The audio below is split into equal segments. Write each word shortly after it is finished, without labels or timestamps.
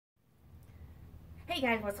Hey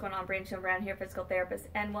guys, what's going on? Brandon Brown here, physical therapist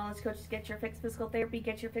and wellness coach. Get your fix physical therapy,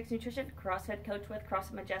 get your fix nutrition, CrossFit coach with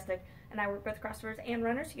CrossFit Majestic, and I work with CrossFitters and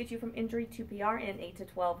runners to get you from injury to PR in 8 to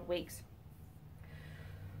 12 weeks.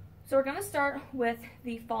 So we're going to start with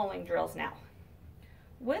the falling drills now.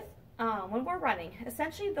 When we're running,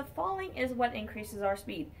 essentially the falling is what increases our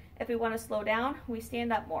speed. If we want to slow down, we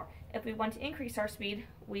stand up more. If we want to increase our speed,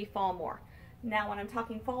 we fall more. Now when I'm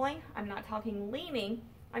talking falling, I'm not talking leaning.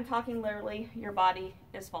 I'm talking literally your body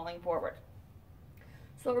is falling forward.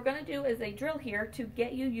 So what we're going to do is a drill here to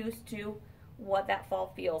get you used to what that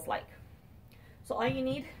fall feels like. So all you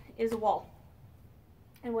need is a wall.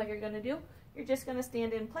 And what you're going to do, you're just going to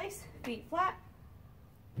stand in place, feet flat,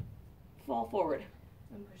 fall forward,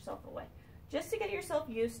 and push yourself away. Just to get yourself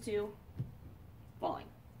used to falling.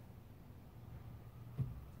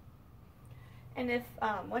 And if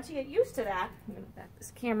once you get used to that, I'm going to back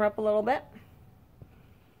this camera up a little bit.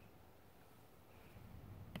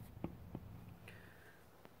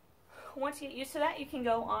 Once you get used to that, you can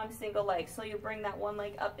go on single leg. So you bring that one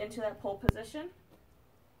leg up into that pull position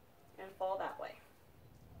and fall that way.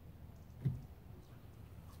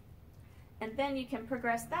 And then you can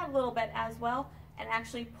progress that a little bit as well and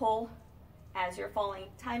actually pull as you're falling,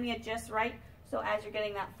 timing it just right. So as you're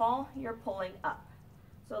getting that fall, you're pulling up.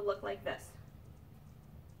 So it'll look like this.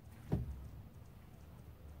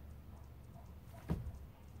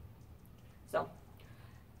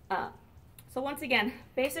 So once again,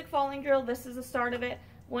 basic falling drill, this is the start of it.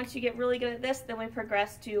 Once you get really good at this, then we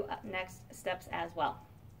progress to next steps as well.